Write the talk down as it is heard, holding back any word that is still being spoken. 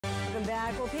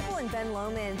back. Well, people in Ben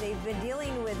Lomond, they've been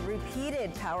dealing with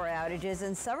repeated power outages,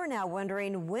 and some are now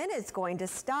wondering when it's going to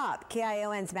stop.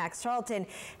 KION's Max Charlton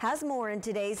has more in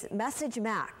today's Message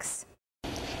Max.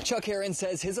 Chuck Heron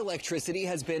says his electricity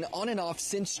has been on and off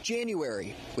since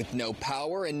January. With no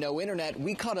power and no internet,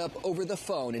 we caught up over the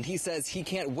phone, and he says he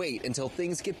can't wait until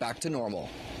things get back to normal.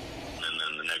 And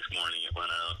then the next morning it went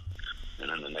out, and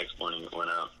then the next morning it went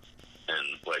out, and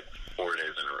like 4 days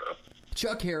in a row.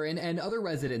 Chuck Heron and other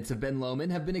residents of Ben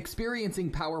Lomond have been experiencing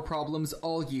power problems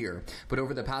all year. But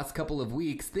over the past couple of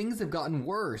weeks, things have gotten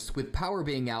worse, with power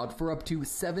being out for up to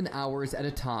 7 hours at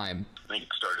a time. I think it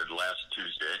started last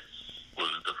Tuesday, was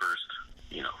the first,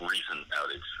 recent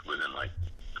outage within like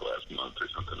the last month or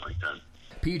something like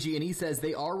that. PG&E says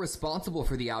they are responsible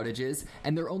for the outages,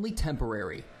 and they're only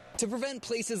temporary. To prevent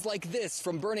places like this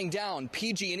from burning down,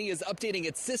 PG&E is updating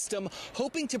its system,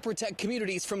 hoping to protect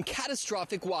communities from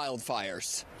catastrophic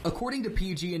wildfires. According to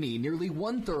PG&E, nearly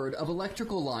 1/3 of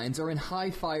electrical lines are in high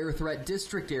fire threat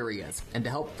district areas. And to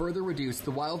help further reduce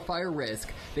the wildfire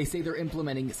risk, they say they're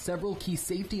implementing several key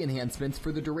safety enhancements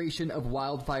for the duration of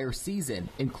wildfire season,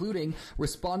 including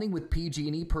responding with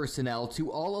PG&E personnel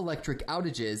to all electric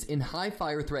outages in high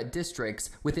fire threat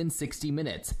districts within 60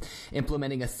 minutes,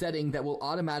 implementing a setting that will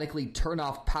automatically turn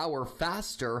off power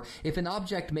faster if an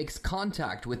object makes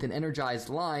contact with an energized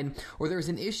line or there's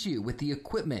an issue with the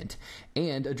equipment,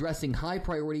 and addressing high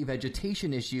priority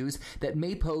vegetation issues that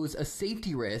may pose a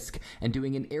safety risk and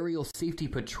doing an aerial safety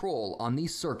patrol on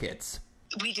these circuits.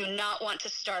 We do not want to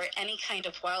start any kind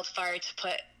of wildfire to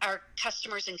put our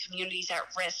customers and communities at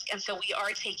risk. And so we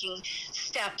are taking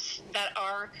steps that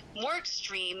are more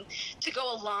extreme to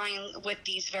go align with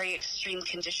these very extreme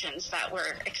conditions that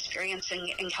we're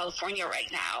experiencing in California right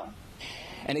now.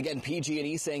 And again,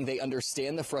 PG&E saying they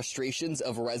understand the frustrations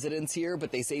of residents here,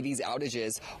 but they say these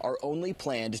outages are only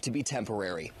planned to be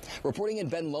temporary. Reporting in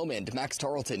Ben Lomond, Max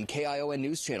Charlton, KION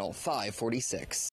News Channel 546.